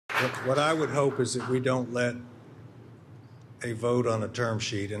What I would hope is that we don't let a vote on a term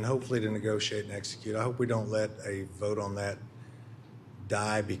sheet, and hopefully to negotiate and execute, I hope we don't let a vote on that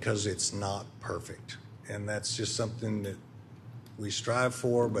die because it's not perfect. And that's just something that we strive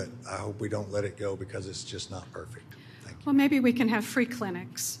for, but I hope we don't let it go because it's just not perfect. Thank you. Well, maybe we can have free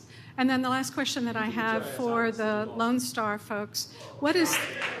clinics. And then the last question that I have for the Lone Star folks, what is...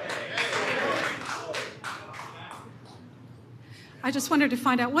 I just wanted to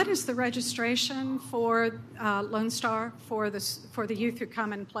find out, what is the registration for Lone Star, for the youth who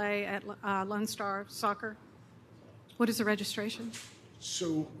come and play at Lone Star Soccer? What is the registration?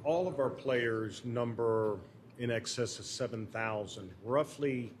 So all of our players number in excess of 7,000.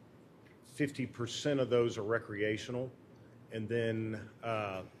 Roughly 50% of those are recreational. And then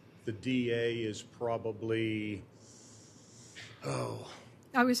the DA is probably,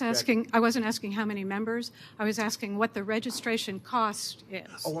 I wasn't asking how many members. I was asking what the registration cost is.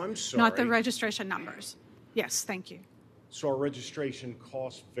 Oh, I'm sorry. Not the registration numbers. Yes, thank you. So our registration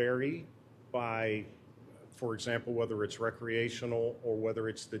costs vary by, for example, whether it's recreational or whether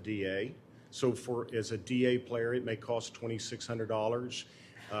it's the DA. So as a DA player, it may cost $2,600.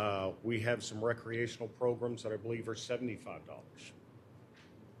 We have some recreational programs that I believe are $75.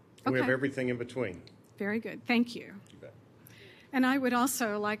 Okay. We have everything in between. Very good. Thank you. You bet. And I would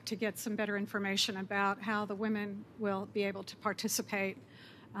also like to get some better information about how the women will be able to participate.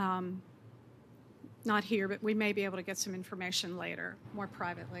 Not here, but we may be able to get some information later, more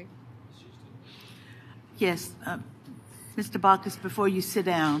privately. Yes. Mr. Bacchus, before you sit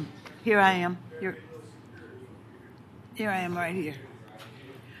down, here I am. Here I am right here.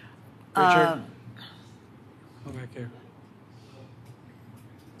 Richard? Go back here.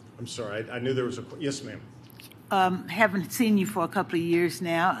 I'm sorry. I knew there was a... Yes, ma'am. Haven't seen you for a couple of years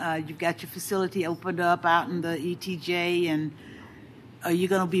now. You've got your facility opened up out in the ETJ, and are you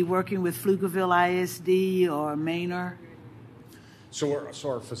going to be working with Pflugerville ISD or Manor? So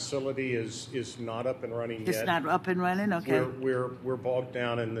our facility is not up and running yet. It's not up and running? Okay. We're bogged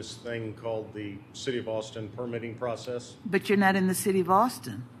down in this thing called the City of Austin permitting process. But you're not in the City of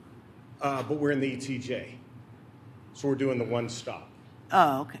Austin. But we're in the ETJ. So we're doing the one stop.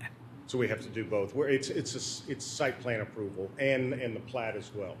 Oh, okay. So we have to do both. It's site plan approval and the plat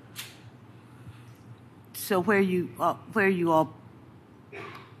as well. So where are you all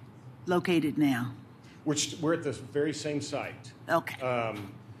located now? We're at the very same site. Okay.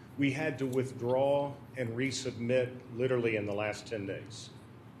 We had to withdraw and resubmit literally in the last 10 days.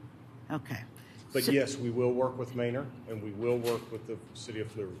 Okay. But yes, we will work with Manor, and we will work with the City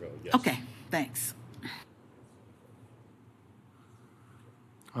of Pflugerville. Yes. Okay. Thanks.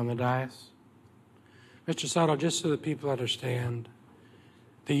 On the dais. Mr. Sotto, just so that people understand,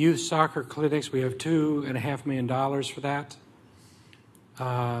 the youth soccer clinics, we have $2.5 million for that.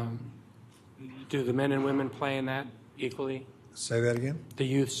 Do the men and women play in that equally? Say that again? The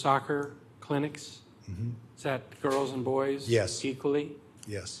youth soccer clinics? Mm-hmm. Is that girls and boys? Yes. Equally?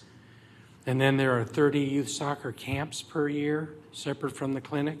 Yes. And then there are 30 youth soccer camps per year, separate from the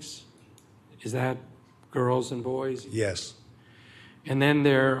clinics? Is that girls and boys? Yes. And then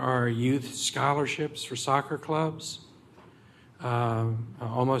there are youth scholarships for soccer clubs,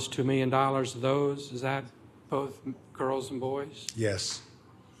 almost $2 million of those. Is that both girls and boys? Yes.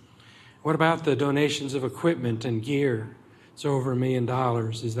 What about the donations of equipment and gear? It's over $1 million.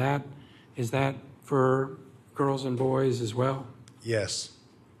 Is that for girls and boys as well? Yes.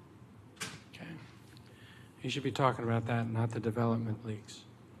 Okay. You should be talking about that, not the development leagues.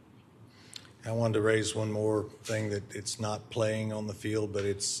 I wanted to raise one more thing, that it's not playing on the field, but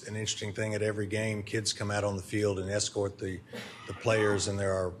it's an interesting thing. At every game, kids come out on the field and escort the players, and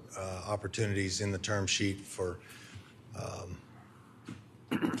there are opportunities in the term sheet for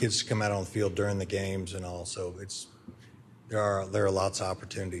kids to come out on the field during the games and all. So there are lots of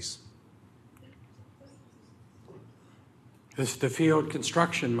opportunities. This the field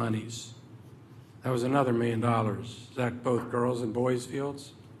construction monies. That was another $1 million. Is that both girls and boys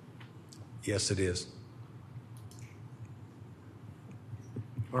fields? Yes, it is.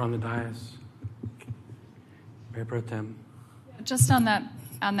 We're on the dais. Mayor Pro Tem. Just on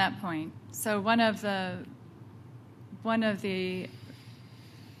that point. So one of the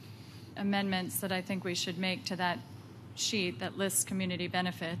amendments that I think we should make to that sheet that lists community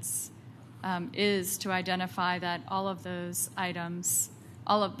benefits is to identify that all of those items,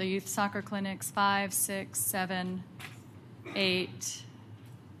 all of the youth soccer clinics, 5, 6, 7, 8,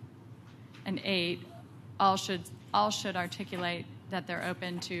 and 8, all should articulate that they're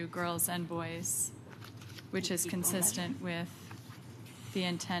open to girls and boys, which is consistent with the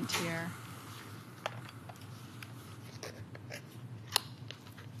intent here.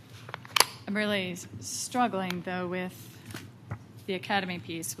 I'm really struggling, though, with the academy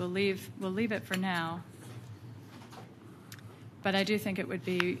piece. We'll leave it for now. But I do think it would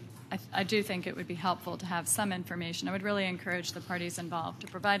be helpful to have some information. I would really encourage the parties involved to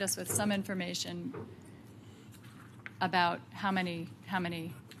provide us with some information about how many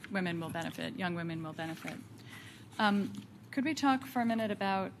women will benefit, young women will benefit. Could we talk for a minute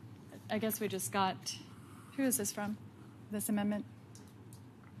about, I guess we just got, who is this from, this amendment?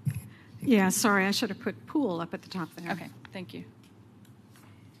 Yeah, sorry, I should have put pool up at the top there. Okay, thank you.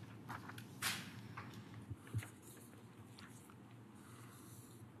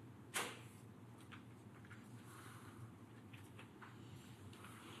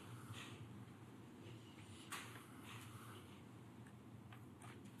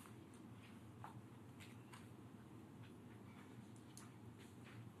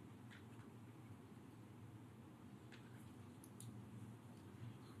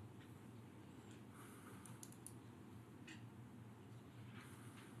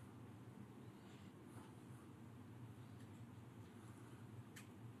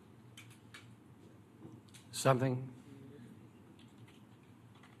 Something?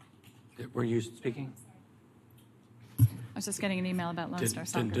 Were you speaking? I was just getting an email about Lone Star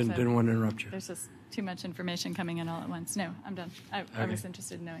Soccer. Didn't want to interrupt you. There's just too much information coming in all at once. No, I'm done. I was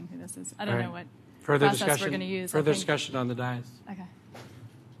interested in knowing who this is. I don't know what further process discussion, we're going to use. Further discussion on the dais. Okay.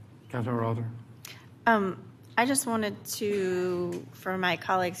 Councilmember Alder. I just wanted to, for my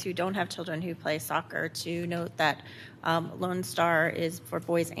colleagues who don't have children who play soccer, to note that Lone Star is for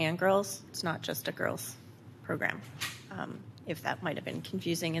boys and girls. It's not just a girls program, if that might have been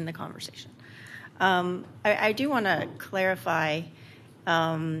confusing in the conversation. I do want to clarify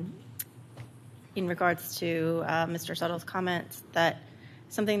in regards to Mr. Suttle's comments that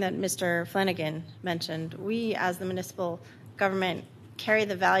something that Mr. Flanagan mentioned, we as the municipal government carry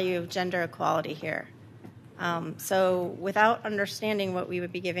the value of gender equality here. So without understanding what we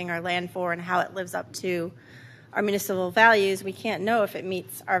would be giving our land for and how it lives up to our municipal values, we can't know if it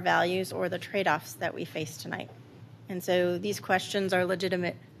meets our values or the trade-offs that we face tonight. And so these questions are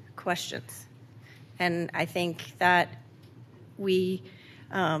legitimate questions. And I think that we've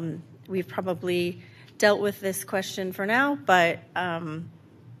probably dealt with this question for now, but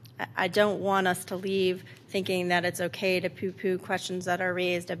I don't want us to leave thinking that it's okay to poo-poo questions that are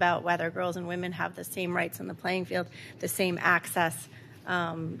raised about whether girls and women have the same rights on the playing field, the same access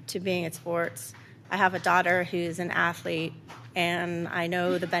to being at sports. I have a daughter who's an athlete, and I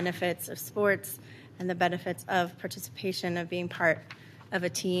know the benefits of sports and the benefits of participation, of being part of a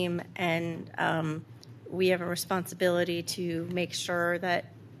team, and we have a responsibility to make sure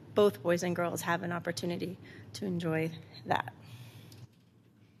that both boys and girls have an opportunity to enjoy that.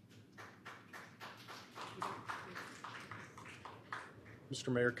 Mr.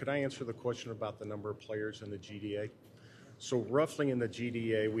 Mayor, could I answer the question about the number of players in the GDA? So roughly in the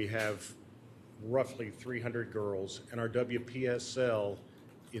GDA, we have roughly 300 girls. In our WPSL,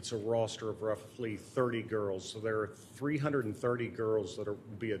 it's a roster of roughly 30 girls. So there are 330 girls that will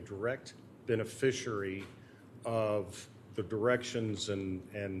be a direct beneficiary of the directions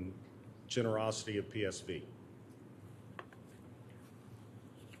and generosity of PSV.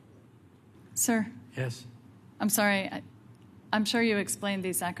 Sir? Yes. I'm sorry. I'm sure you explained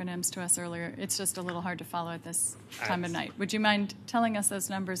these acronyms to us earlier. It's just a little hard to follow at this time of night. Would you mind telling us those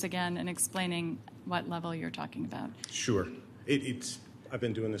numbers again and explaining what level you're talking about? Sure. I've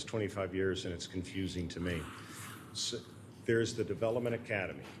been doing this 25 years, and it's confusing to me. So there's the Development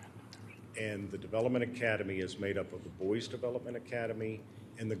Academy, and the Development Academy is made up of the Boys Development Academy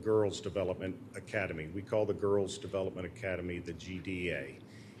and the Girls Development Academy. We call the Girls Development Academy the GDA.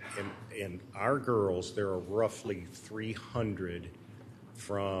 And our girls, there are roughly 300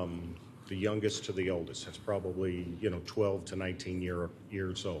 from the youngest to the oldest. That's probably 12 to 19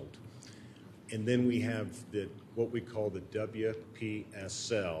 years old. And then we have what we call the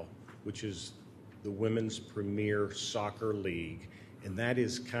WPSL, which is the Women's Premier Soccer League, and that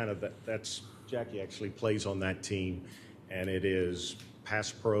is kind of that's Jackie actually plays on that team, and it is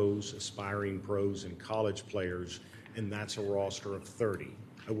past pros, aspiring pros, and college players, and that's a roster of 30.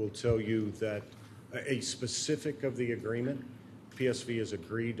 I will tell you that a specific of the agreement, PSV has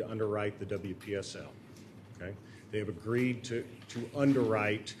agreed to underwrite the WPSL. Okay, they have agreed to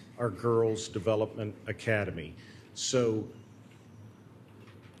underwrite our Girls Development Academy. So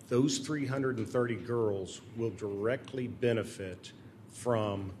those 330 girls will directly benefit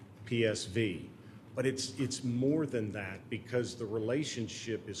from PSV. But it's more than that, because the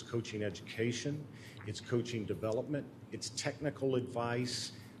relationship is coaching education, it's coaching development, it's technical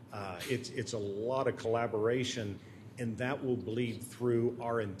advice, it's a lot of collaboration, and that will bleed through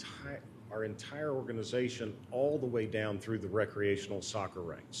our entire organization all the way down through the recreational soccer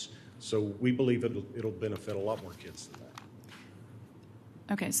ranks. So we believe it'll benefit a lot more kids than that.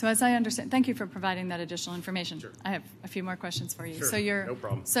 Okay, so as I understand, thank you for providing that additional information. Sure. I have a few more questions for you. Sure, no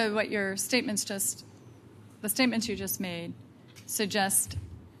problem. So what your statements the statements you just made suggest,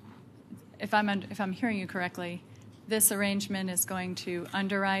 if I'm hearing you correctly, this arrangement is going to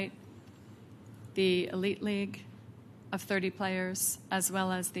underwrite the Elite League of 30 players as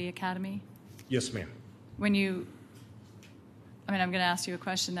well as the academy? Yes, ma'am. I'm going to ask you a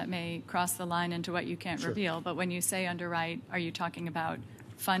question that may cross the line into what you can't Sure. reveal, but when you say underwrite, are you talking about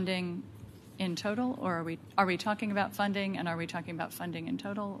funding in total, or are we talking about funding, and are we talking about funding in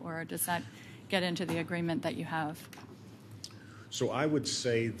total, or does that get into the agreement that you have? So I would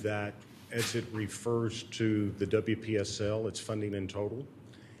say that as it refers to the WPSL, it's funding in total.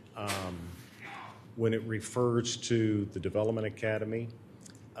 When it refers to the Development Academy,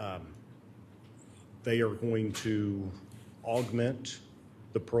 they are going to augment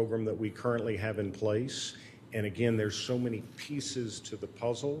the program that we currently have in place. And again, there's so many pieces to the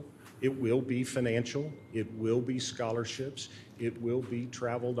puzzle. It will be financial. It will be scholarships. It will be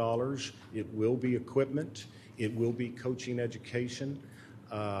travel dollars. It will be equipment. It will be coaching education.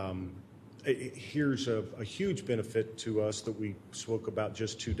 Here's a huge benefit to us that we spoke about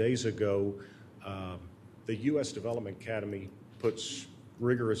just 2 days ago. The U.S. Development Academy puts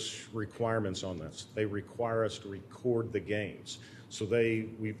rigorous requirements on this. They require us to record the games. So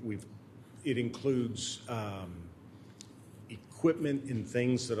it includes equipment and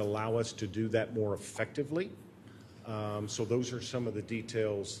things that allow us to do that more effectively. So those are some of the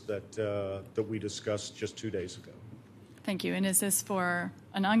details that we discussed just 2 days ago. Thank you. And is this for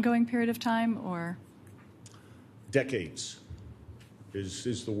an ongoing period of time, or? Decades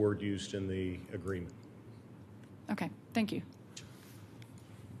is the word used in the agreement. Okay, thank you.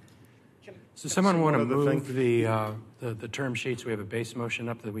 So someone want to one other move thing? the term sheets? We have a base motion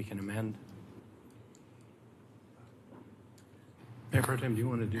up that we can amend. Mayor Pro Tem, do you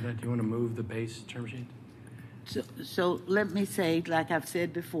want to do that? Do you want to move the base term sheet? So let me say, like I've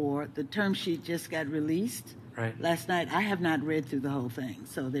said before, the term sheet just got released Right. last night. I have not read through the whole thing,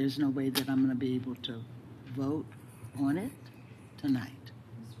 so there's no way that I'm going to be able to vote on it tonight.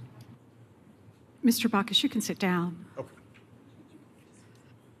 Mr. Bacchus, you can sit down. Okay.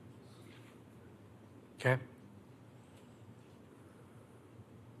 Okay.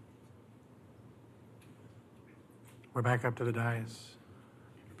 We're back up to the dais.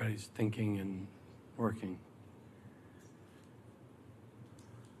 Everybody's thinking and working.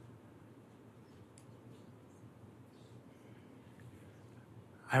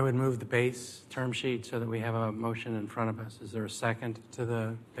 I would move the base term sheet so that we have a motion in front of us. Is there a second to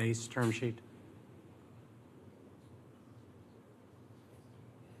the base term sheet?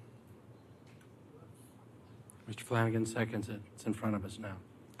 Mr. Flanagan seconds it. It's in front of us now.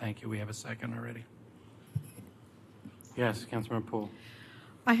 Thank you. We have a second already. Yes, Councilmember Poole.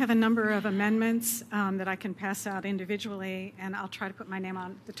 I have a number of amendments that I can pass out individually, and I'll try to put my name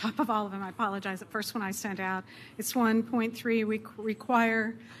on the top of all of them. I apologize. The first one I sent out, it's 1.3. We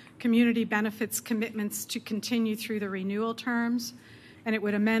require community benefits commitments to continue through the renewal terms, and it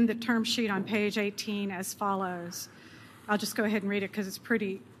would amend the term sheet on page 18 as follows. I'll just go ahead and read it because it's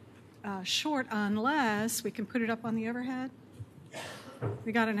pretty short, unless we can put it up on the overhead.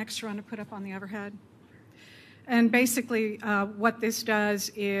 We got an extra one to put up on the overhead. And basically, what this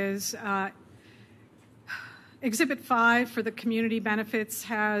does is Exhibit 5 for the community benefits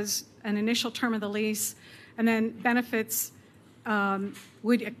has an initial term of the lease, and then benefits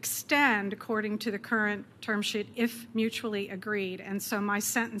would extend according to the current term sheet if mutually agreed. And so my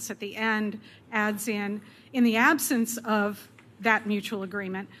sentence at the end adds in the absence of that mutual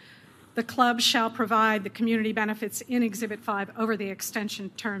agreement, the club shall provide the community benefits in Exhibit 5 over the extension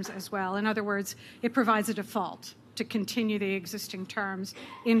terms as well. In other words, it provides a default to continue the existing terms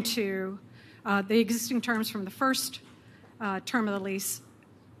into the existing terms from the first term of the lease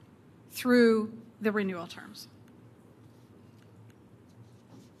through the renewal terms.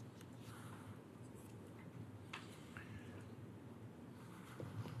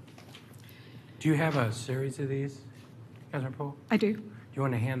 Do you have a series of these, Councilmember Poole? I do. Do you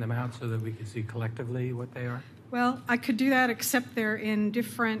want to hand them out so that we can see collectively what they are? Well, I could do that, except they're in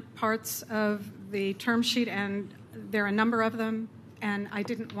different parts of the term sheet, and there are a number of them, and I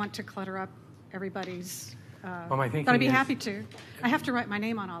didn't want to clutter up everybody's. Well, my thinking but I'd be is- happy to. I have to write my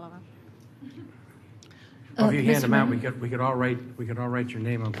name on all of them. Well, if you hand Mr. them out, Mayor? we could all write your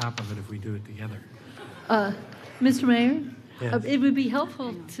name on top of it if we do it together. Mr. Mayor, Yes. It would be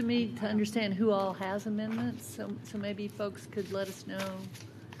helpful to me to understand who all has amendments, so maybe folks could let us know.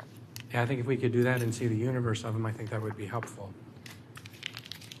 Yeah, I think if we could do that and see the universe of them, I think that would be helpful.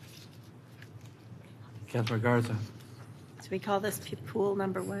 Councilor Garza. So we call this pool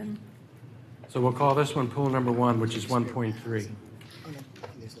number 1. So we'll call this one pool number 1, which is 1.3.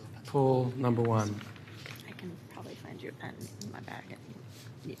 Pool number 1. I can probably find you a pen in my bag if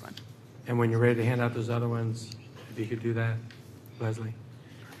you need one. And when you're ready to hand out those other ones, if you could do that, Leslie.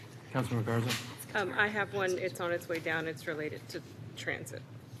 Councilor Garza. I have one. It's on its way down. It's related to transit.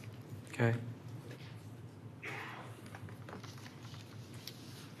 Okay.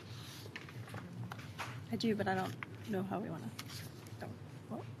 I do, but I don't know how we want to.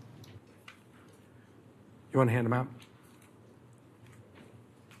 You want to hand them out?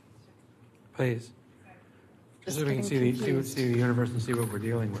 Please. Just so we can see the universe and see what we're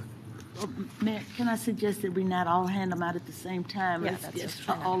dealing with. Mayor, can I suggest that we not all hand them out at the same time? Yeah, Let's that's get just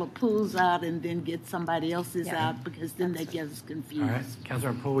fine. all the pools out and then get somebody else's Yeah. out, because then they get us confused. All right.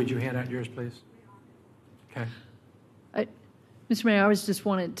 Councilor Poole, would you hand out yours, please? Okay. Mr. Mayor, I was just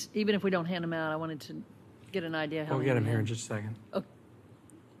wanted, even if we don't hand them out, I wanted to get an idea how We'll many get them we here in have. just a second. Okay.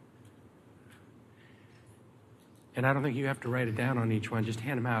 And I don't think you have to write it down on each one. Just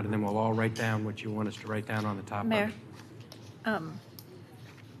hand them out, and then we'll all write down what you want us to write down on the top Mayor, of it.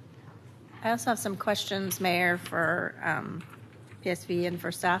 I also have some questions, Mayor, for PSV and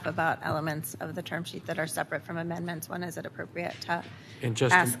for staff about elements of the term sheet that are separate from amendments. When is it appropriate to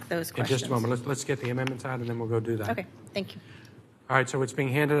ask those questions? In just a moment. Let's get the amendments out, and then we'll go do that. Okay, thank you. All right, so what's being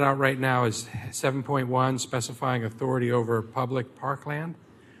handed out right now is 7.1, specifying authority over public parkland.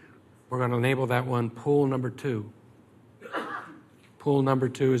 We're going to label that one pool number 2. Pool number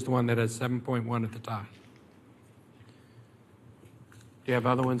 2 is the one that has 7.1 at the top. Do you have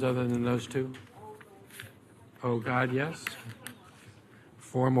other ones other than those 2? Oh, God, yes.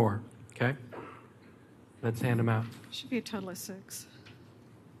 4 more, okay? Let's hand them out. Should be a total of 6.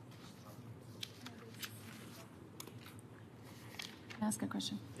 Can I ask a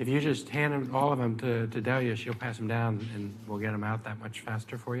question? If you just hand them, all of them to Delia, she'll pass them down, and we'll get them out that much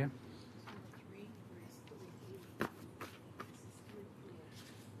faster for you.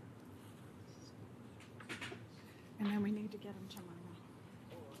 And then we need to get them tomorrow.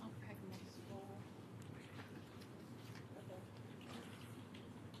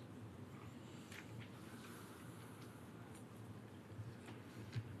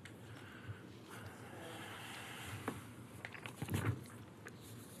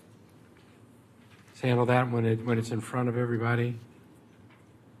 Let's handle that when it's in front of everybody.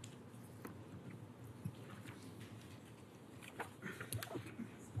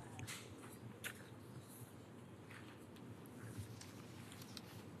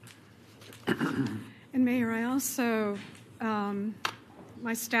 And Mayor, I also,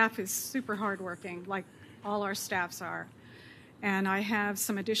 my staff is super hardworking, like all our staffs are. And I have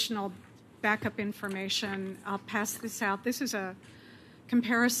some additional backup information. I'll pass this out. This is a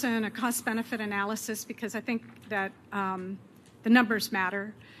comparison, a cost-benefit analysis, because I think that the numbers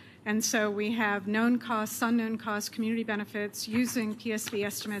matter. And so we have known costs, unknown costs, community benefits, using PSV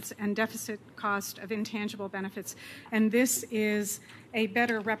estimates, and deficit cost of intangible benefits. And this is a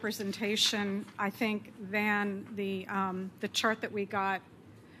better representation, I think, than the chart that we got.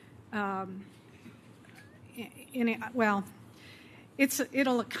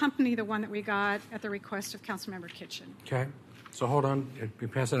 It'll accompany the one that we got at the request of Councilmember Kitchen. Okay, so hold on, we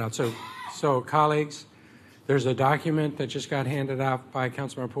pass it out. So colleagues, there's a document that just got handed out by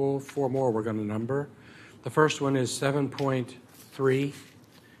Councilmember Poole. 4 more we're going to number. The first one is 7.3.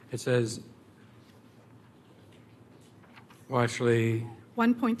 It says, well, actually,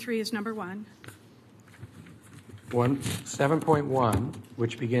 1.3 is number 1. 7.1,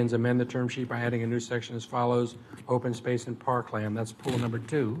 which begins amend the term sheet by adding a new section as follows: open space and parkland. That's pool number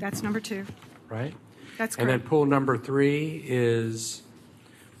 2. That's number 2. Right? That's And then correct. pool number 3 is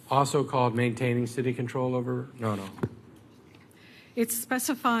also called maintaining city control over. No. It's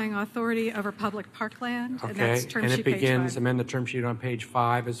specifying authority over public parkland, and Okay, that's term and sheet it page begins 5. amend the term sheet on page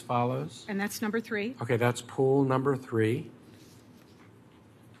 5 as follows. And that's number 3. Okay, that's pool number 3.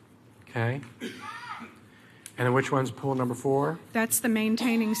 Okay. And then which one's pool number 4? That's the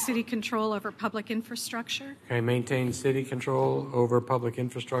maintaining city control over public infrastructure. Okay, maintain city control over public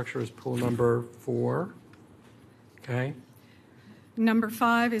infrastructure is pool number 4. Okay. Number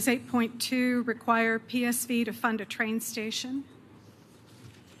 5 is 8.2, require PSV to fund a train station.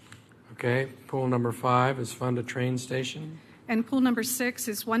 Okay, pool number 5 is fund a train station. And pool number 6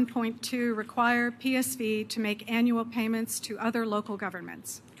 is 1.2, require PSV to make annual payments to other local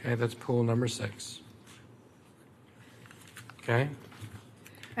governments. Okay, that's pool number 6. Okay,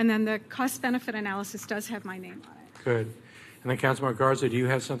 And then the cost-benefit analysis does have my name on it. good. And then Councilmember Garza, do you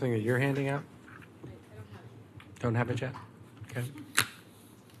have something that you're handing out? Don't have it yet? Okay.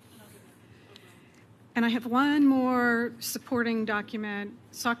 And I have one more supporting document,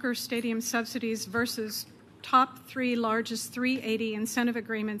 soccer stadium subsidies versus top 3 largest 380 incentive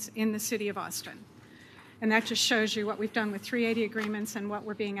agreements in the city of Austin. And that just shows you what we've done with 380 agreements and what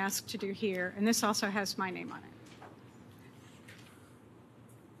we're being asked to do here. And this also has my name on it.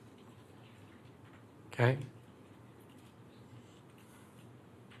 Okay.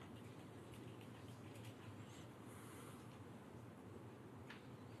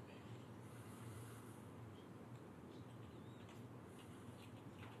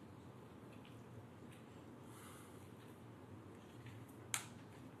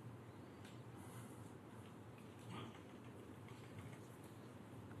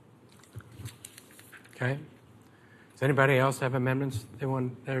 Okay. Does anybody else have amendments they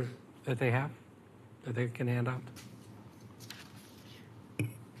want that they have that they can hand out?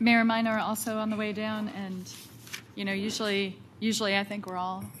 Mayor, mine are also on the way down, and usually I think we're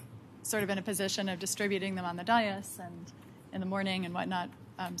all sort of in a position of distributing them on the dais and in the morning and whatnot.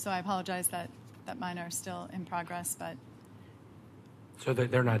 So I apologize that mine are still in progress, but So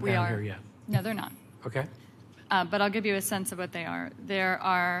they're not down here yet. No, they're not. Okay. But I'll give you a sense of what they are. There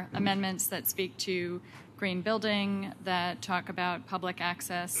are amendments that speak to green building, that talk about public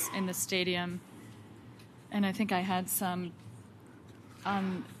access in the stadium. And I think I had some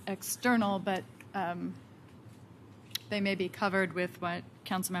on external, but they may be covered with what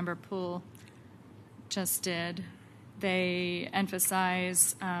Councilmember Poole just did. They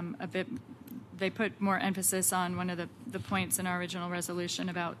emphasize a bit, they put more emphasis on one of the points in our original resolution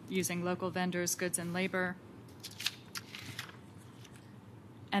about using local vendors, goods, and labor.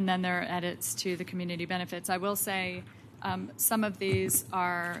 And then there are edits to the community benefits. I will say some of these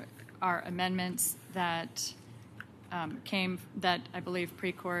are amendments that that I believe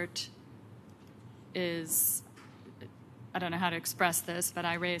Precourt is, I don't know how to express this, but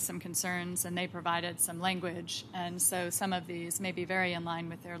I raised some concerns and they provided some language. And so some of these may be very in line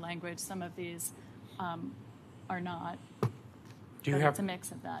with their language. Some of these are not. It's a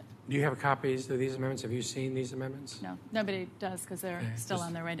mix of that. Do you have copies of these amendments? Have you seen these amendments? No, nobody does because they're still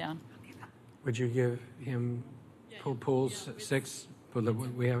on their way down. Would you give him pool 6?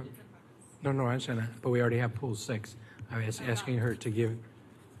 We have. No, I understand that, but we already have pool 6. I was asking her to give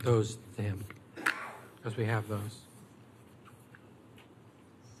those to him because we have those.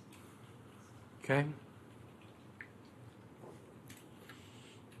 Okay.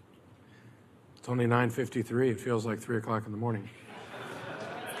 It's only 9:53. It feels like 3 o'clock in the morning.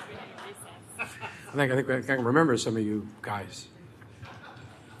 I think I can remember some of you guys.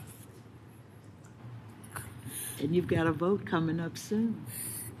 And you've got a vote coming up soon.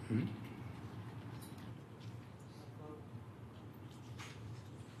 Hmm?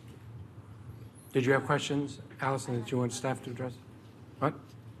 Did you have questions, Allison, that you want staff to address? What?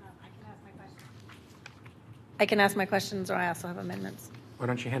 I can ask my questions, or I also have amendments. Why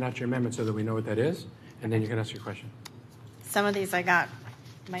don't you hand out your amendment so that we know what that is, and then you can ask your question. Some of these I got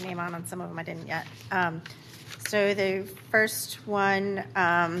my name on, and some of them I didn't yet. So the first one,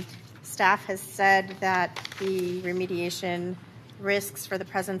 staff has said that the remediation risks for the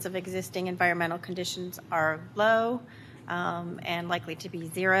presence of existing environmental conditions are low and likely to be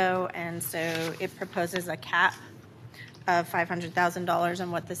 0, and so it proposes a cap of $500,000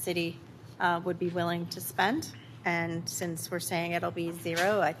 on what the city would be willing to spend. And since we're saying it'll be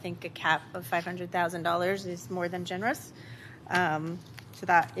 0, I think a cap of $500,000 is more than generous. So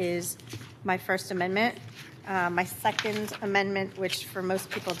that is my first amendment. My second amendment, which for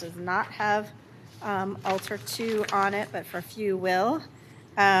most people does not have Alter 2 on it, but for a few will,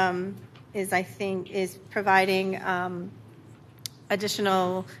 is providing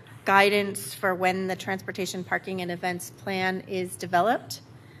additional guidance for when the transportation, parking, and events plan is developed.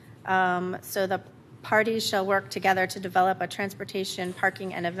 So the parties shall work together to develop a transportation,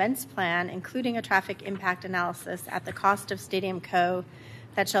 parking, and events plan, including a traffic impact analysis at the cost of Stadium Co.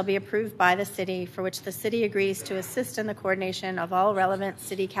 that shall be approved by the city, for which the city agrees to assist in the coordination of all relevant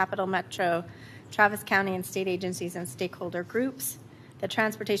city, capital, metro, Travis County, and state agencies and stakeholder groups. The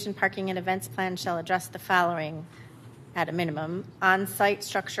transportation, parking, and events plan shall address the following: at a minimum, on-site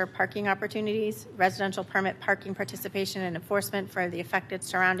structure parking opportunities, residential permit parking participation and enforcement for the affected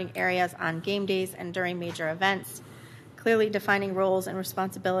surrounding areas on game days and during major events, clearly defining roles and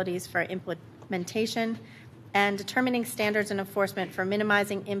responsibilities for implementation, and determining standards and enforcement for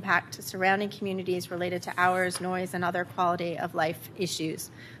minimizing impact to surrounding communities related to hours, noise, and other quality of life issues.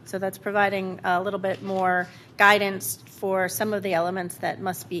 So that's providing a little bit more guidance for some of the elements that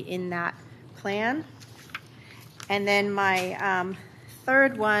must be in that plan. And then my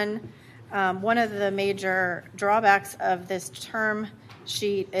third one of the major drawbacks of this term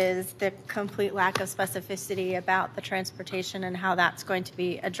sheet is the complete lack of specificity about the transportation and how that's going to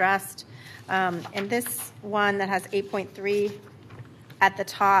be addressed. And this one that has 8.3 at the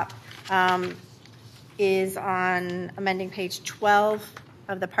top is on amending page 12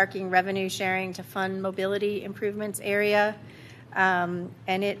 of the parking revenue sharing to fund mobility improvements area. And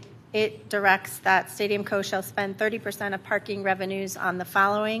it directs that Stadium Co. shall spend 30% of parking revenues on the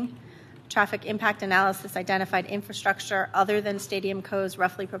following: traffic impact analysis, identified infrastructure other than Stadium Co.'s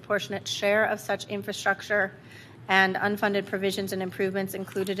roughly proportionate share of such infrastructure, and unfunded provisions and improvements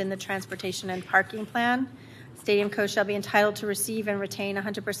included in the transportation and parking plan. Stadium Co. shall be entitled to receive and retain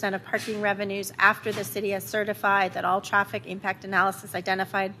 100% of parking revenues after the city has certified that all traffic impact analysis,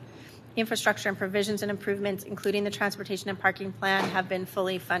 identified infrastructure and provisions and improvements, including the transportation and parking plan, have been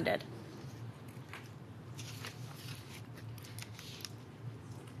fully funded.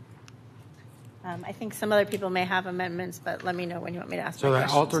 I think some other people may have amendments, but let me know when you want me to ask So my that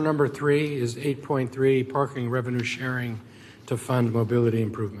questions. alter number 3 is 8.3, parking revenue sharing to fund mobility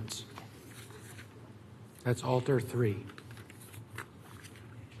improvements. That's alter 3.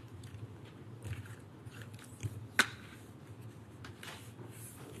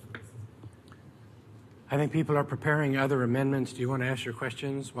 I think people are preparing other amendments. Do you want to ask your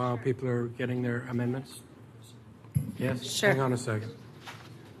questions while people are getting their amendments? Yes? Sure. Hang on a second.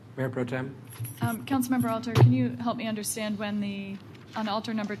 Mayor Pro Tem? Councilmember Alter, can you help me understand when on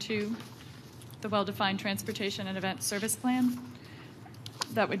alter number 2, the well-defined transportation and event service plan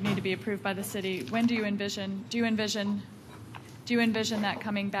that would need to be approved by the city, when do you envision that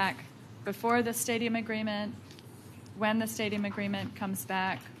coming back before the stadium agreement, when the stadium agreement comes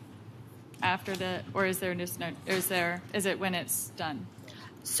back, after or is it when it's done?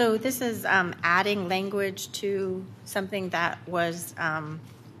 So this is adding language to something that was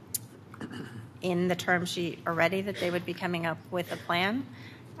in the term sheet already, that they would be coming up with a plan.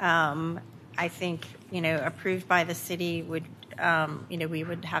 I think, approved by the city would, we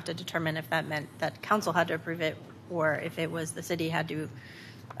would have to determine if that meant that council had to approve it or if it was the city had to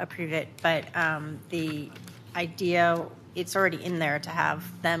approve it. But the idea, it's already in there to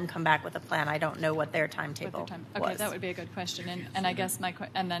have them come back with a plan. I don't know what their timetable was. Okay, that would be a good question. And I guess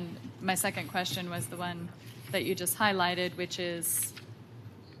my second question was the one that you just highlighted, which is,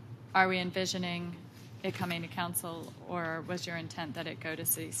 are we envisioning it coming to council, or was your intent that it go to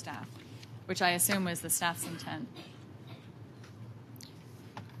city staff, which I assume was the staff's intent?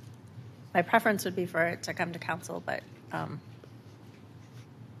 My preference would be for it to come to council, but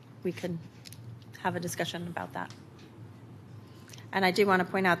we could have a discussion about that. And I do want to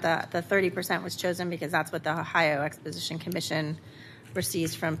point out that the 30% was chosen because that's what the Ohio Exposition Commission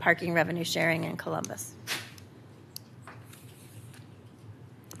receives from parking revenue sharing in Columbus.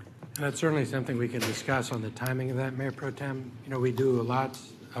 And that's certainly something we can discuss on the timing of that, Mayor Pro Tem. We do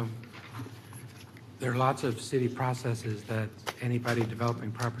there are lots of city processes that anybody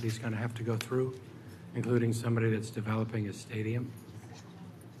developing property is going to have to go through, including somebody that's developing a stadium.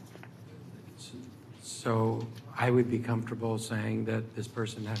 So I would be comfortable saying that this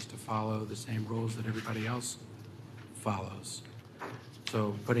person has to follow the same rules that everybody else follows.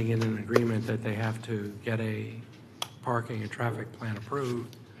 So putting in an agreement that they have to get a parking and traffic plan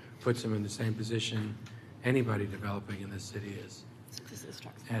approved puts them in the same position anybody developing in this city is.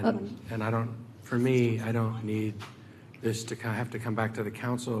 And I don't need this to have to come back to the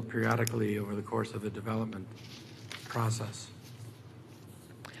council periodically over the course of the development process.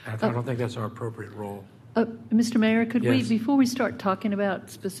 I don't think that's our appropriate role. Mr. Mayor, could Yes. we, before we start talking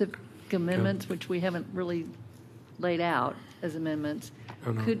about specific amendments, which we haven't really laid out as amendments,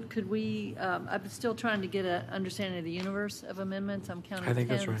 Oh, no. could we, I'm still trying to get an understanding of the universe of amendments. I'm counting I think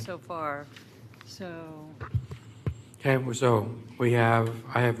 10 that's right. so far. So, Okay, so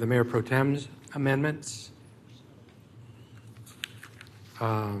I have the Mayor Pro Tem's amendments.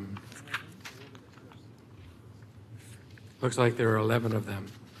 Looks like there are 11 of them.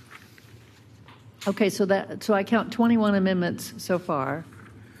 okay, so I count 21 amendments so far.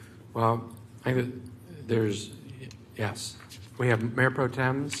 Well, I think yes. We have Mayor Pro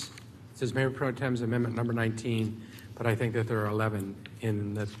Tem's. It says Mayor Pro Tem's amendment number 19, but I think that there are 11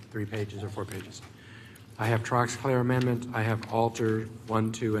 in the 3 pages or 4 pages. I have Troxclair amendment. I have alter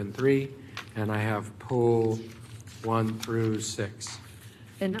 1, 2, and 3, and I have pull 1 through 6.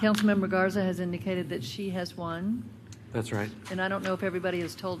 And Councilmember Garza has indicated that she has one. That's right. And I don't know if everybody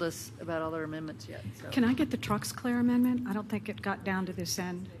has told us about all their amendments yet. So. Can I get the Troxclair amendment? I don't think it got down to this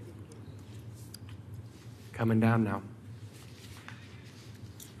end. Coming down now.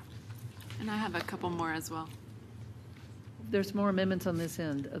 And I have a couple more as well. There's more amendments on this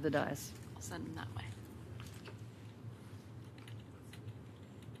end of the dais. I'll send them that way.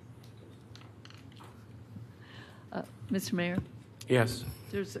 Mr. Mayor, Yes.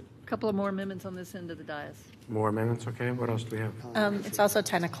 there's a couple of more amendments on this end of the dais. More amendments? Okay. What else do we have? It's also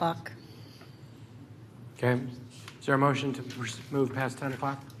 10 o'clock. Okay. Is there a motion to move past 10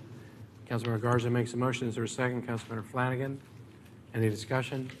 o'clock? Councilmember Garza makes a motion. Is there a second? Councilmember Flanagan. Any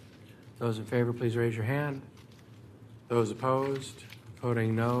discussion? Those in favor, please raise your hand. Those opposed,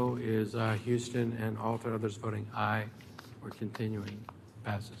 voting no is Houston and Alton. Others voting aye. We're continuing.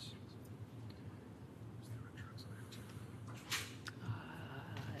 Passes.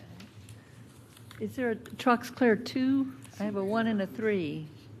 Is there a Troxclair 2? I have a 1 and a 3.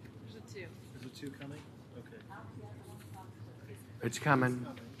 There's a 2. Is a 2 coming? Okay. It's coming.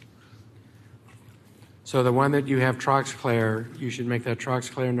 So the one that you have Troxclair, you should make that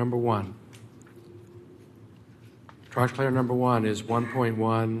Troxclair number 1. Troxclair number 1 is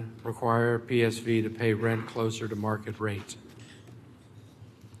 1.1, require PSV to pay rent closer to market rate.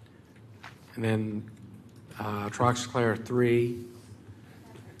 And then Troxclair 3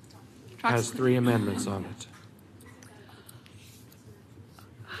 has 3 amendments on it.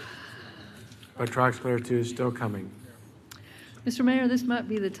 But Troxclair 2 is still coming. Mr. Mayor, this might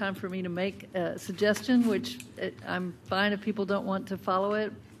be the time for me to make a suggestion, which I'm fine if people don't want to follow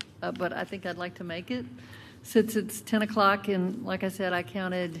it, but I think I'd like to make it. Since it's 10 o'clock, and like I said, I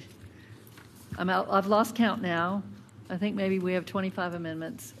counted, I've lost count now. I think maybe we have 25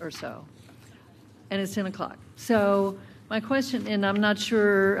 amendments or so. And it's 10 o'clock. So my question, and I'm not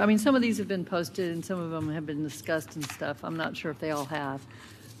sure, I mean, some of these have been posted and some of them have been discussed and stuff. I'm not sure if they all have.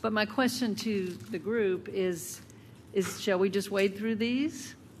 But my question to the group is shall we just wade through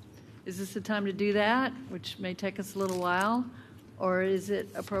these? Is this the time to do that, which may take us a little while? Or is it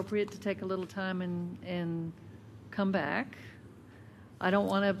appropriate to take a little time and come back? I don't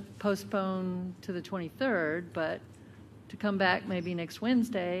want to postpone to the 23rd, but to come back maybe next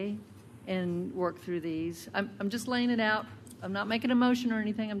Wednesday and work through these. I'm just laying it out. I'm not making a motion or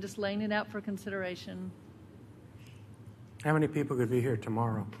anything. I'm just laying it out for consideration. How many people could be here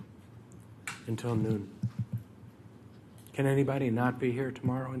tomorrow until noon? Can anybody not be here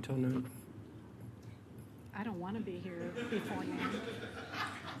tomorrow until noon? I don't want to be here before noon.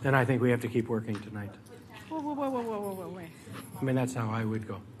 Then I think we have to keep working tonight. Whoa. I mean, that's how I would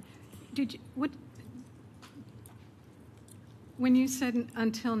go. When you said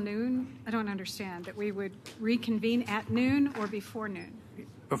until noon, I don't understand that we would reconvene at noon or before noon.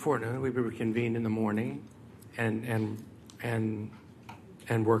 Before noon, we would reconvene in the morning and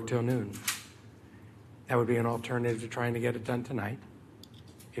work till noon. That would be an alternative to trying to get it done tonight.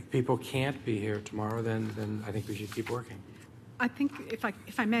 If people can't be here tomorrow, then I think we should keep working. I think,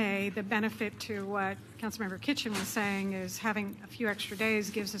 if I may, the benefit to what Councilmember Kitchen was saying is having a few extra days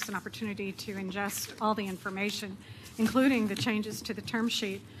gives us an opportunity to ingest all the information, including the changes to the term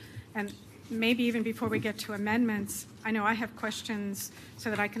sheet. And maybe even before we get to amendments, I know I have questions so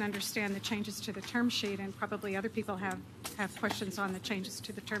that I can understand the changes to the term sheet, and probably other people have questions on the changes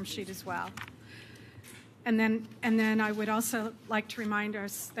to the term sheet as well. And then I would also like to remind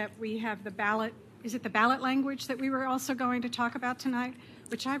us that we have the ballot. Is it the ballot language that we were also going to talk about tonight?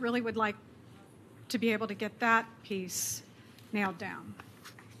 Which I really would like to be able to get that piece nailed down.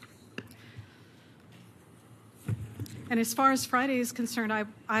 And as far as Friday is concerned,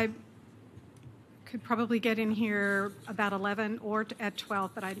 I could probably get in here about 11 or at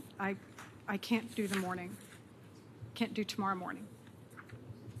 12, but I can't do the morning. Can't do tomorrow morning.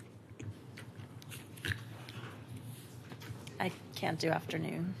 I can't do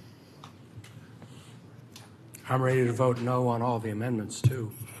afternoon. I'm ready to vote no on all the amendments,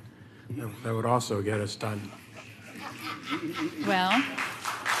 too. That would also get us done. Well,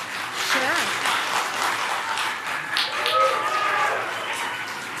 Sure.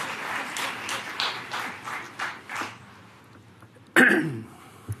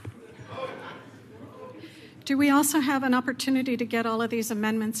 Do we also have an opportunity to get all of these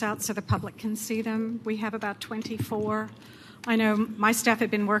amendments out so the public can see them? We have about 24. I know my staff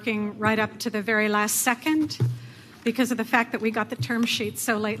had been working right up to the very last second because of the fact that we got the term sheet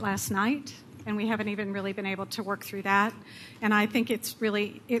so late last night, and we haven't even really been able to work through that. And I think it's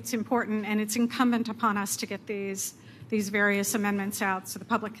important, and it's incumbent upon us to get these various amendments out so the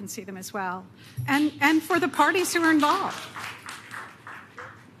public can see them as well, and for the parties who are involved.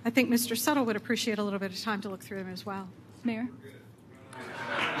 I think Mr. Settle would appreciate a little bit of time to look through them as well. Mayor?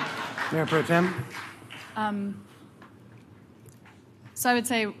 Mayor Pro Tem? So I would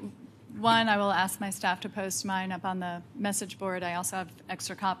say, one, I will ask my staff to post mine up on the message board. I also have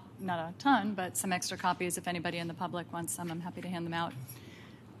extra not a ton, but some extra copies. If anybody in the public wants some, I'm happy to hand them out.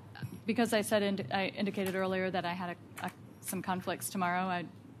 Because I indicated earlier that I had some conflicts tomorrow, I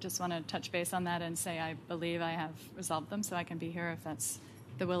just want to touch base on that and say I believe I have resolved them, so I can be here if that's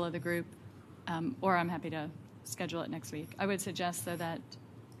the will of the group, or I'm happy to schedule it next week. I would suggest, though, that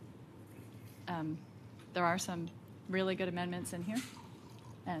there are some really good amendments in here,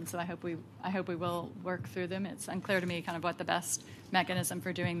 and so I hope we will work through them. It's unclear to me kind of what the best mechanism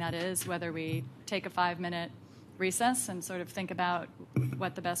for doing that is, whether we take a 5-minute recess and sort of think about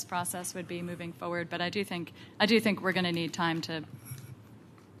what the best process would be moving forward. But I do think we're going to need time to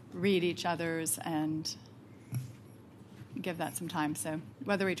read each other's and give that some time. So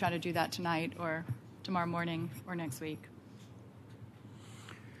whether we try to do that tonight or tomorrow morning or next week.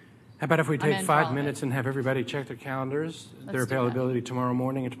 How about if we take in for 5 all of minutes and have everybody check their calendars, Let's their do that. availability tomorrow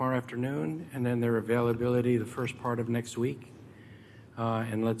morning and tomorrow afternoon, and then their availability the first part of next week.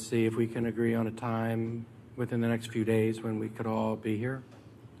 And let's see if we can agree on a time within the next few days when we could all be here.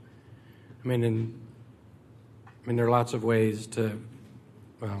 I mean, there are lots of ways to,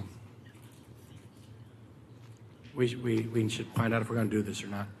 well, we should find out if we're going to do this or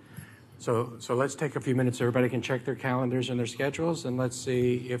not. So let's take a few minutes. Everybody can check their calendars and their schedules, and let's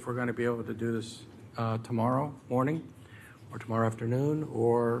see if we're going to be able to do this tomorrow morning or tomorrow afternoon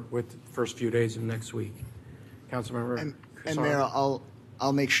or with the first few days of next week. Councilmember And Mayor,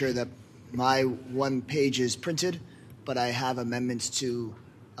 I'll make sure that my one page is printed, but I have amendments to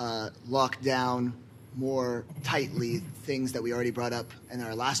lock down more tightly things that we already brought up in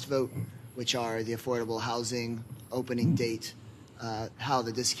our last vote, which are the affordable housing opening date, how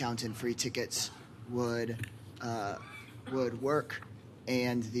the discount and free tickets would work,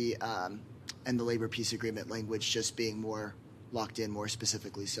 and the labor peace agreement language just being more locked in more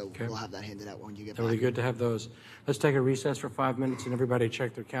specifically. So Okay. we'll have that handed out when you get That would be back. good to have those. Let's take a recess for 5 minutes and everybody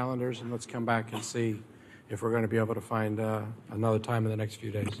check their calendars, and let's come back and see if we're going to be able to find another time in the next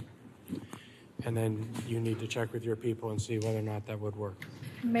few days. And then you need to check with your people and see whether or not that would work.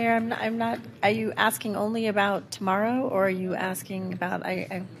 Mayor, I'm not, are you asking only about tomorrow, or are you asking about,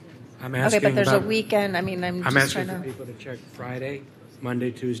 I'm okay, asking but there's about, a weekend, I'm I'm just asking trying for to, people to check Friday,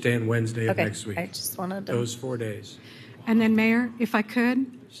 Monday, Tuesday, and Wednesday of okay, next week. I just wanted to. Those 4 days. And then, Mayor, if I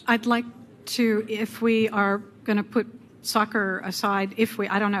could, I'd like to, if we are going to put soccer aside,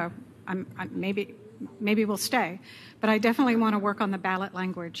 I don't know, maybe we'll stay, but I definitely want to work on the ballot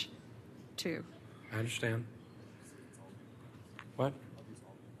language, too. I understand. What?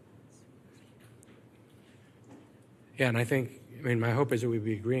 Yeah, and I mean, my hope is that we'd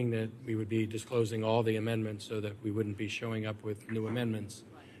be agreeing that we would be disclosing all the amendments so that we wouldn't be showing up with new amendments.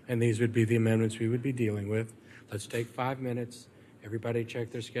 And these would be the amendments we would be dealing with. Let's take 5 minutes. Everybody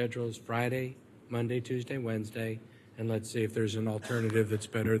check their schedules Friday, Monday, Tuesday, Wednesday, and let's see if there's an alternative that's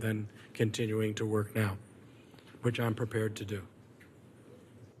better than continuing to work now, which I'm prepared to do.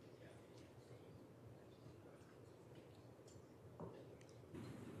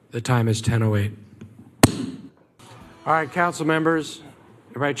 The time is 10:08. All right, council members,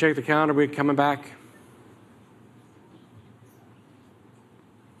 everybody check the calendar. We're coming back.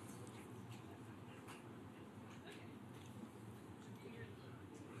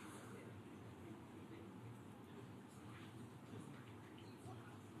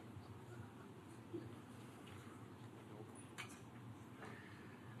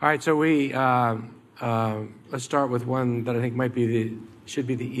 All right, so let's start with one that I think should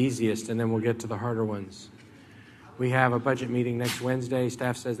be the easiest, and then we'll get to the harder ones. We have a budget meeting next Wednesday.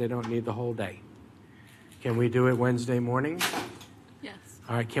 Staff says they don't need the whole day. Can we do it Wednesday morning? Yes.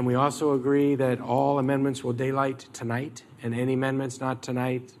 All right, can we also agree that all amendments will daylight tonight, and any amendments not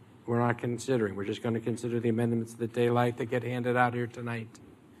tonight, we're not considering. We're just going to consider the amendments that daylight that get handed out here tonight.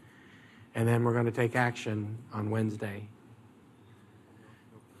 And then we're going to take action on Wednesday.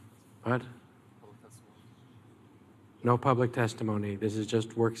 What? No public testimony. This is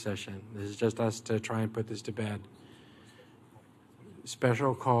just work session. This is just us to try and put this to bed.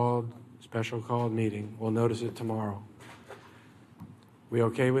 Special called meeting. We'll notice it tomorrow. We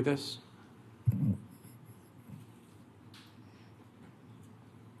okay with this?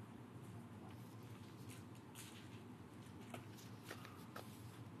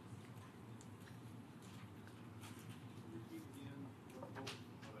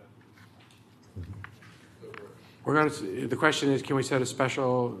 The question is, can we set a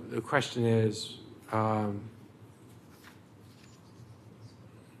special, the question is,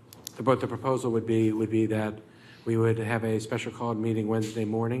 the proposal would be that we would have a special called meeting Wednesday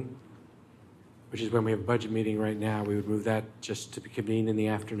morning, which is when we have a budget meeting right now. We would move that just to convene in the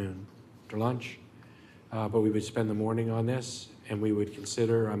afternoon after lunch. But we would spend the morning on this, and we would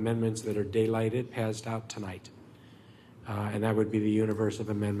consider amendments that are daylighted, passed out tonight. And that would be the universe of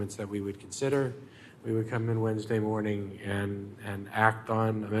amendments that we would consider. We would come in Wednesday morning and act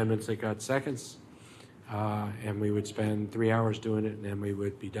on amendments that got seconds, and we would spend 3 hours doing it, and then we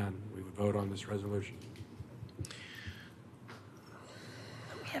would be done. We would vote on this resolution.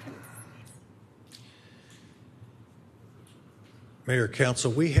 Mayor,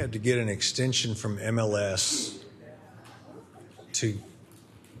 Council, we had to get an extension from MLS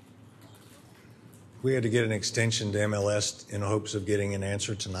in hopes of getting an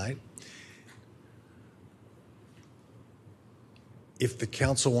answer tonight. If the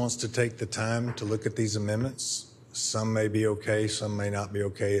council wants to take the time to look at these amendments, some may be okay, some may not be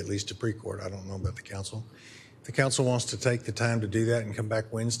okay, at least to pre-court. I don't know about the council. If the council wants to take the time to do that and come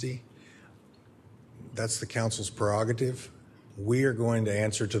back Wednesday, that's the council's prerogative. We are going to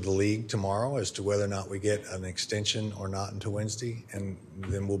answer to the league tomorrow as to whether or not we get an extension or not until Wednesday, and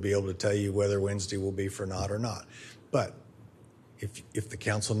then we'll be able to tell you whether Wednesday will be for naught or not. But if the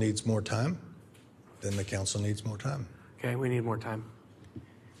council needs more time, then the council needs more time. Okay, we need more time.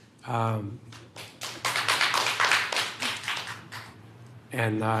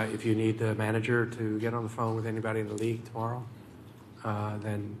 If you need the manager to get on the phone with anybody in the league tomorrow,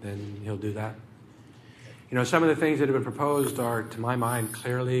 then he'll do that. You know, some of the things that have been proposed are, to my mind,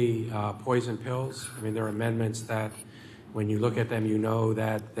 clearly poison pills. I mean, there are amendments that, when you look at them, you know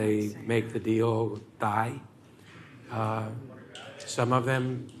that they make the deal die. Some of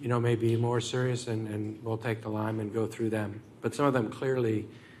them, you know, may be more serious, and we'll take the lime and go through them. But some of them clearly,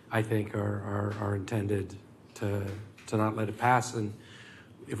 I think, are intended to not let it pass. And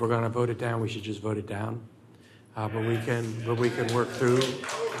if we're going to vote it down, we should just vote it down. But we can work through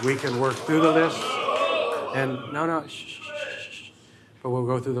the list. And shh. But we'll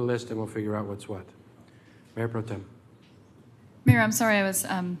go through the list and we'll figure out what's what. Mayor Pro Tem. Mayor, I'm sorry I was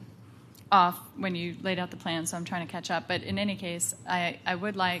off when you laid out the plan, so I'm trying to catch up. But in any case, I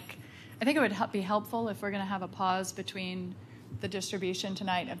think it would be helpful if we're going to have a pause between the distribution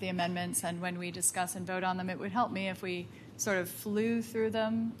tonight of the amendments and when we discuss and vote on them. It would help me if we sort of flew through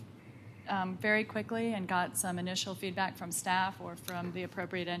them very quickly and got some initial feedback from staff or from the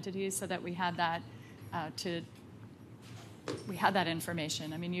appropriate entities, so that we had that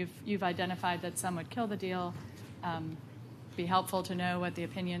information. I mean, you've identified that some would kill the deal. Be helpful to know what the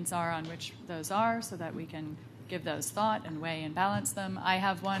opinions are on which those are, so that we can give those thought and weigh and balance them. I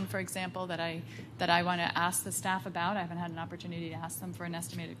have one, for example, that I want to ask the staff about. I haven't had an opportunity to ask them for an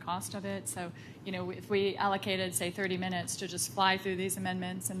estimated cost of it. So, you know, if we allocated, say, 30 minutes to just fly through these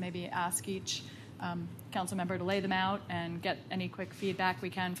amendments and maybe ask each council member to lay them out and get any quick feedback we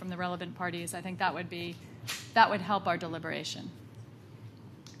can from the relevant parties, I think that would help our deliberation.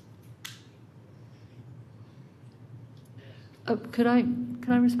 Could I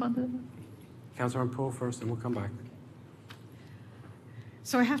respond to that? Councilor Poole first, and we'll come back.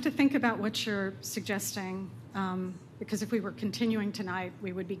 So I have to think about what you're suggesting, because if we were continuing tonight,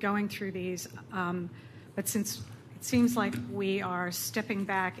 we would be going through these. But since it seems like we are stepping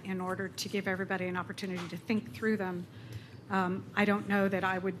back in order to give everybody an opportunity to think through them, I don't know that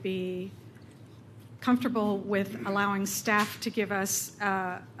I would be comfortable with allowing staff to give us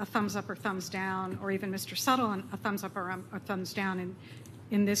a thumbs up or thumbs down, or even Mr. Suttle a thumbs up or a thumbs down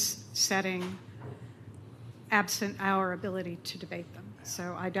in this setting, absent our ability to debate them.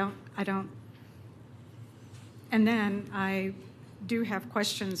 So I don't, and then I do have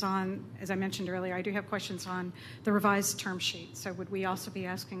questions on, as I mentioned earlier, I do have questions on the revised term sheet. So would we also be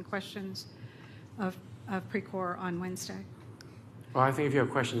asking questions of Precor on Wednesday? Well, I think if you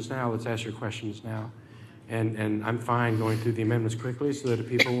have questions now, let's ask your questions now. And I'm fine going through the amendments quickly, so that if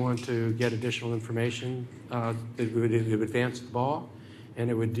people want to get additional information, it would advance the ball, and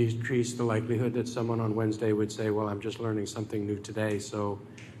it would decrease the likelihood that someone on Wednesday would say, well, I'm just learning something new today, so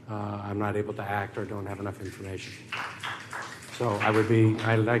I'm not able to act or don't have enough information. So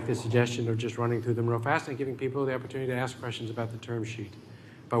I like the suggestion of just running through them real fast and giving people the opportunity to ask questions about the term sheet.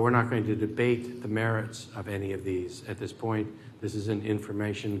 But we're not going to debate the merits of any of these at this point. This is an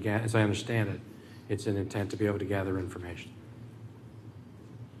information, as I understand it, it's an intent to be able to gather information.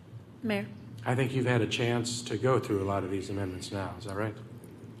 Mayor? I think you've had a chance to go through a lot of these amendments now. Is that right?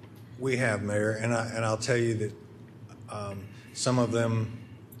 We have, Mayor, and I'll tell you that some of them,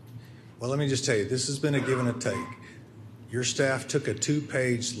 well, let me just tell you, this has been a give and a take. Your staff took a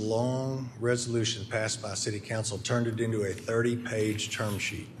 2-page long resolution passed by City Council, turned it into a 30-page term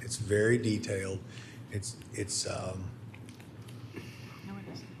sheet. It's very detailed. It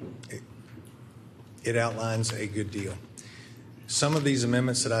outlines a good deal. Some of these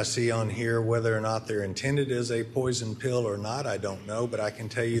amendments that I see on here, whether or not they're intended as a poison pill or not, I don't know, but I can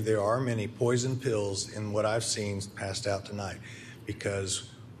tell you there are many poison pills in what I've seen passed out tonight, because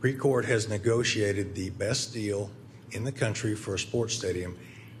Precourt has negotiated the best deal in the country for a sports stadium,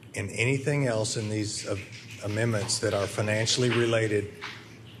 and anything else in these amendments that are financially related,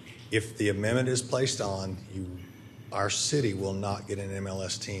 if the amendment is placed on, our city will not get an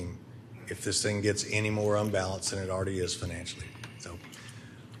MLS team if this thing gets any more unbalanced than it already is financially. So,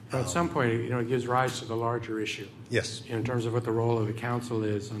 at some point, it gives rise to the larger issue. Yes. In terms of what the role of the council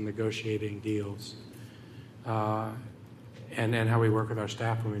is on negotiating deals, and how we work with our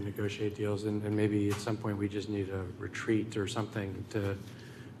staff when we negotiate deals, and maybe at some point we just need a retreat or something to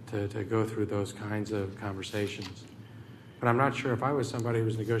go through those kinds of conversations. But I'm not sure if I was somebody who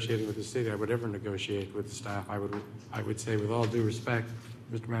was negotiating with the city, I would ever negotiate with the staff. I would say, with all due respect,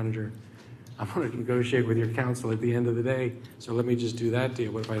 Mr. Manager, I'm going to negotiate with your council at the end of the day, so let me just do that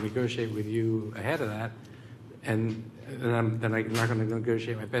deal. But if I negotiate with you ahead of that, and then I'm not going to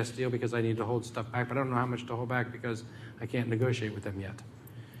negotiate my best deal because I need to hold stuff back, but I don't know how much to hold back because I can't negotiate with them yet.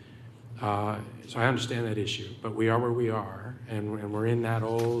 So I understand that issue, but we are where we are, and we're in that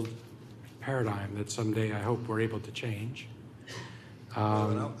old paradigm that someday I hope we're able to change.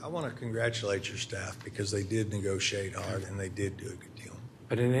 I want to congratulate your staff because they did negotiate hard and they did do a good deal.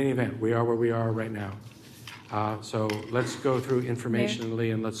 But in any event, we are where we are right now. So let's go through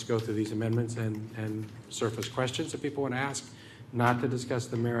informationally and let's go through these amendments and surface questions that people want to ask, not to discuss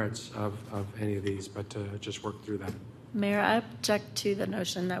the merits of any of these, but to just work through them. Mayor, I object to the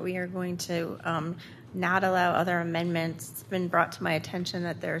notion that we are going to not allow other amendments. It's been brought to my attention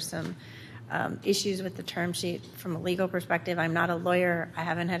that there are some issues with the term sheet from a legal perspective. I'm not a lawyer. I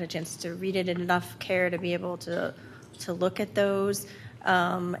haven't had a chance to read it in enough care to be able to look at those.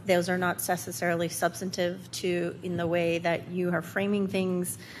 Those are not necessarily substantive in the way that you are framing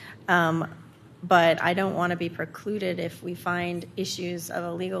things. But I don't want to be precluded if we find issues of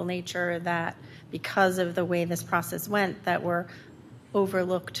a legal nature that, because of the way this process went, that were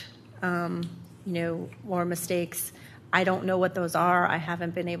overlooked, or mistakes. I don't know what those are. I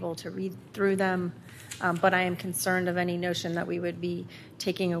haven't been able to read through them. But I am concerned of any notion that we would be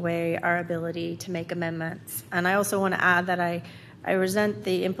taking away our ability to make amendments. And I also want to add that I resent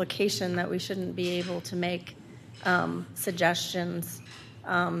the implication that we shouldn't be able to make suggestions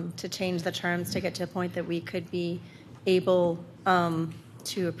to change the terms to get to a point that we could be able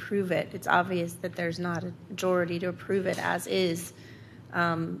to approve it. It's obvious that there's not a majority to approve it as is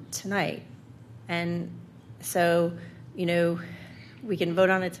tonight. And so, we can vote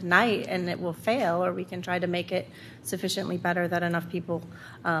on it tonight and it will fail, or we can try to make it sufficiently better that enough people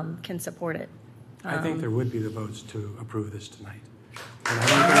can support it. I think there would be the votes to approve this tonight. And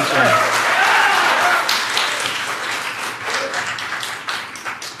I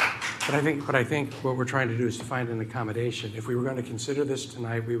But I think what we're trying to do is to find an accommodation. If we were going to consider this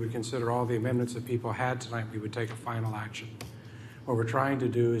tonight, we would consider all the amendments that people had tonight. We would take a final action. What we're trying to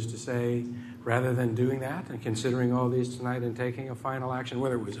do is to say, rather than doing that and considering all these tonight and taking a final action,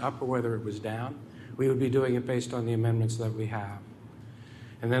 whether it was up or whether it was down, we would be doing it based on the amendments that we have.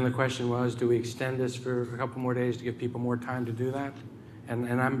 And then the question was, do we extend this for a couple more days to give people more time to do that?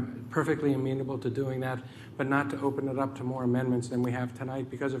 And I'm perfectly amenable to doing that, but not to open it up to more amendments than we have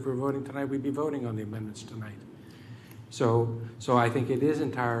tonight, because if we're voting tonight, we'd be voting on the amendments tonight. So I think it is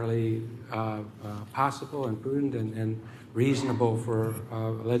entirely possible and prudent and reasonable for a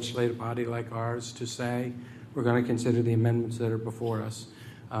legislative body like ours to say we're going to consider the amendments that are before us.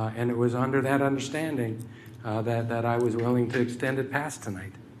 And it was under that understanding that I was willing to extend it past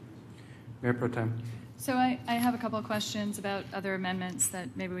tonight. Mayor Pro Tem. So I have a couple of questions about other amendments that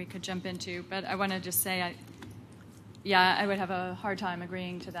maybe we could jump into, but I want to just say I would have a hard time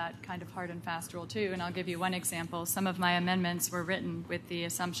agreeing to that kind of hard and fast rule too, and I'll give you one example. Some of my amendments were written with the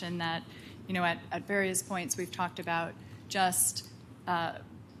assumption that, at various points we've talked about just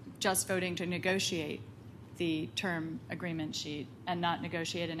voting to negotiate the term agreement sheet and not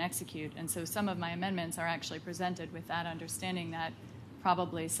negotiate and execute. And so some of my amendments are actually presented with that understanding that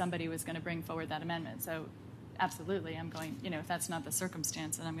probably somebody was going to bring forward that amendment. So absolutely, I'm going, if that's not the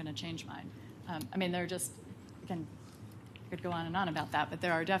circumstance, then I'm going to change mine. There are just, again, I could go on and on about that, but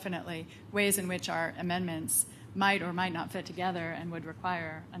there are definitely ways in which our amendments might or might not fit together and would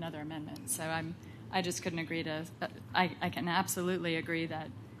require another amendment. So I just couldn't agree to, I can absolutely agree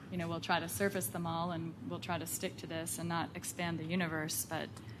that we'll try to surface them all, and we'll try to stick to this and not expand the universe. But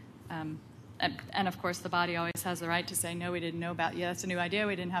and of course, the body always has the right to say, no, we didn't know about. Yeah, that's a new idea.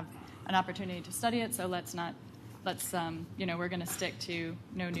 We didn't have an opportunity to study it, so let's we're going to stick to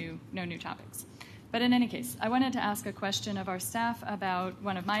no new topics. But in any case, I wanted to ask a question of our staff about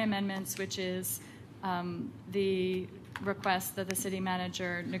one of my amendments, which is the request that the city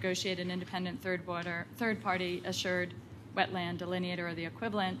manager negotiate an independent third-party assured wetland delineator or the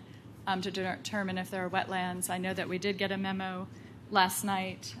equivalent to determine if there are wetlands. I know that we did get a memo last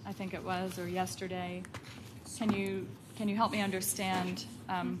night, I think it was, or yesterday. Can you help me understand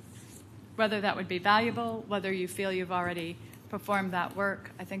whether that would be valuable, whether you feel you've already performed that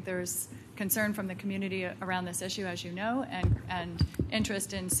work? I think there's concern from the community around this issue, as you know, and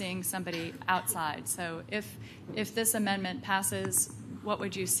interest in seeing somebody outside. So if this amendment passes, what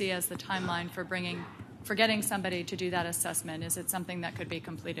would you see as the timeline for getting somebody to do that assessment? Is it something that could be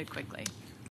completed quickly?